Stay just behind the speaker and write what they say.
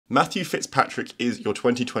Matthew Fitzpatrick is your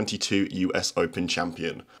 2022 US Open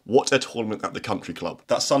champion. What a tournament at the country club.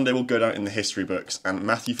 That Sunday will go down in the history books, and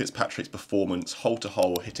Matthew Fitzpatrick's performance, hole to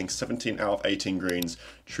hole, hitting 17 out of 18 greens,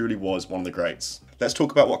 truly was one of the greats. Let's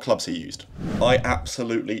talk about what clubs he used. I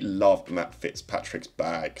absolutely love Matt Fitzpatrick's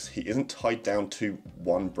bags. He isn't tied down to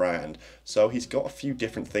one brand, so he's got a few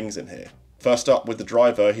different things in here. First up, with the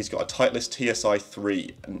driver, he's got a Titleist TSI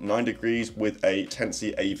 3, 9 degrees with a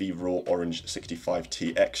Tensi AV Raw Orange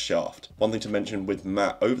 65TX shaft. One thing to mention with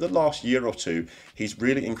Matt, over the last year or two, he's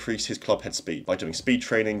really increased his club head speed by doing speed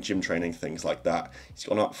training, gym training, things like that. He's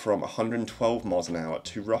gone up from 112 miles an hour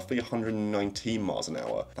to roughly 119 miles an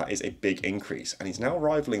hour. That is a big increase, and he's now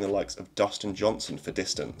rivaling the likes of Dustin Johnson for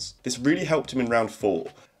distance. This really helped him in round 4.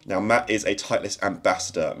 Now, Matt is a Titleist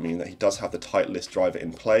ambassador, meaning that he does have the Titleist driver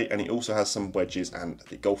in play, and he also has some wedges and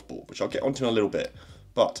the golf ball, which I'll get onto in a little bit,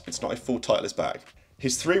 but it's not a full Titleist bag.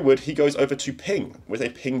 His 3-wood, he goes over to Ping, with a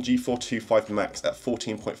Ping G425 Max at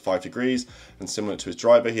 14.5 degrees, and similar to his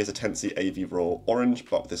driver, he has a Tensi AV Raw Orange,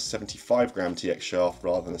 but with a 75 gram TX shaft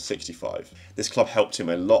rather than a 65. This club helped him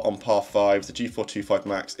a lot on par 5s. The G425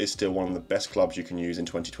 Max is still one of the best clubs you can use in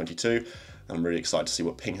 2022, and I'm really excited to see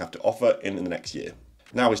what Ping have to offer in the next year.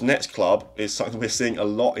 Now, his next club is something we're seeing a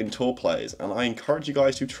lot in tour players, and I encourage you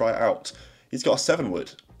guys to try it out. He's got a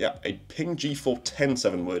 7-wood. Yeah, a Ping G410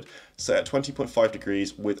 7-wood set at 20.5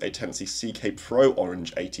 degrees with a Tensi CK Pro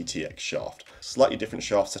Orange ATTX shaft. Slightly different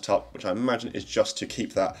shaft setup, which I imagine is just to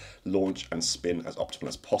keep that launch and spin as optimal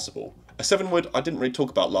as possible. A 7-wood I didn't really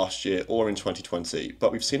talk about last year or in 2020,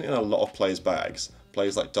 but we've seen it in a lot of players' bags.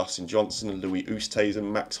 Players like Dustin Johnson, Louis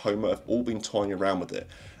Oosthuizen, Max Homa have all been toying around with it.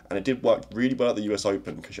 And it did work really well at the US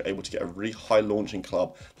Open because you're able to get a really high launching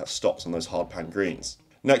club that stops on those hard pan greens.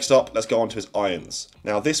 Next up, let's go on to his irons.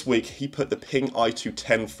 Now this week he put the Ping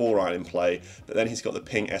i210 4-iron in play, but then he's got the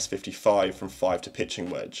Ping S55 from 5 to pitching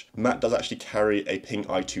wedge. Matt does actually carry a Ping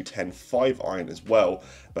i210 5-iron as well,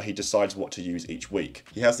 but he decides what to use each week.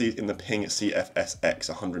 He has these in the Ping CFSX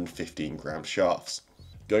 115 gram shafts.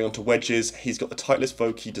 Going on to wedges, he's got the Titleist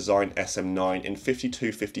Vokey Design SM9 in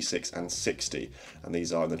 52, 56 and 60, and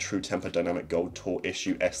these are in the True Temper Dynamic Gold Tour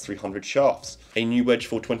Issue S300 shafts. A new wedge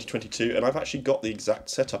for 2022, and I've actually got the exact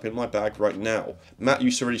setup in my bag right now. Matt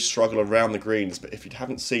used to really struggle around the greens, but if you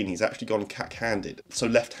haven't seen, he's actually gone cack-handed, so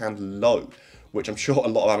left hand low, which I'm sure a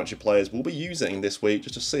lot of amateur players will be using this week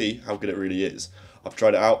just to see how good it really is. I've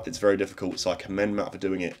tried it out, it's very difficult, so I commend Matt for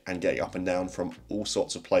doing it and getting up and down from all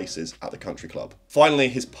sorts of places at the country club. Finally,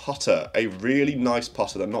 his putter, a really nice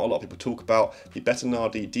putter that not a lot of people talk about, the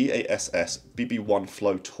Bettinardi DASS BB1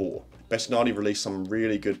 Flow Tour. Bettinardi released some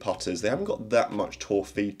really good putters. They haven't got that much tour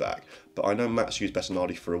feedback, but I know Matt's used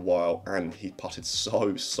Bettinardi for a while and he putted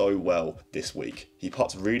so well this week. He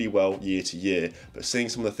putts really well year to year, but seeing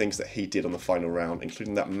some of the things that he did on the final round,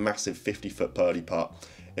 including that massive 50-foot birdie putt,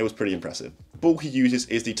 it was pretty impressive. The ball he uses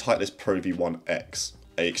is the Titleist Pro V1X,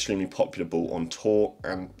 an extremely popular ball on tour,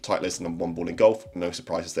 and Titleist #1 ball in golf, no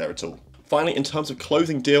surprises there at all. Finally, in terms of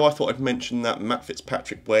clothing deal, I thought I'd mention that Matt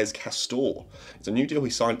Fitzpatrick wears Castor. It's a new deal he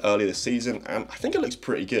signed earlier this season, and I think it looks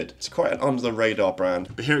pretty good. It's quite an under-the-radar brand,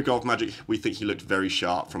 but here at Golf Magic, we think he looked very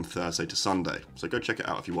sharp from Thursday to Sunday, so go check it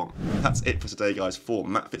out if you want. That's it for today, guys, for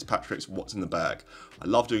Matt Fitzpatrick's What's in the Bag. I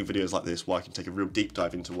love doing videos like this where I can take a real deep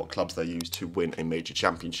dive into what clubs they use to win a major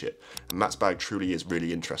championship, and Matt's bag truly is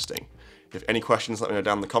really interesting. If you have any questions, let me know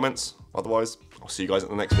down in the comments. Otherwise, I'll see you guys at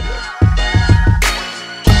the next video.